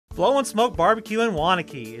Blowin Smoke Barbecue in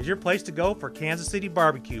Waunakee is your place to go for Kansas City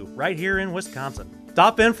barbecue, right here in Wisconsin.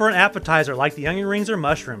 Stop in for an appetizer like the onion rings or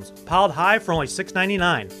mushrooms, piled high for only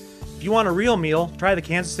 $6.99. If you want a real meal, try the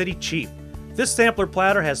Kansas City Cheap. This sampler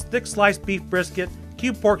platter has thick sliced beef brisket,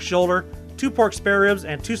 cube pork shoulder, 2 pork spare ribs,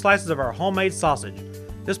 and 2 slices of our homemade sausage.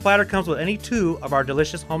 This platter comes with any 2 of our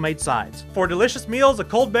delicious homemade sides. For delicious meals, a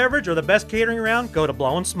cold beverage, or the best catering around, go to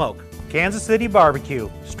Blowin Smoke. Kansas City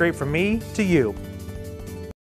barbecue, straight from me to you.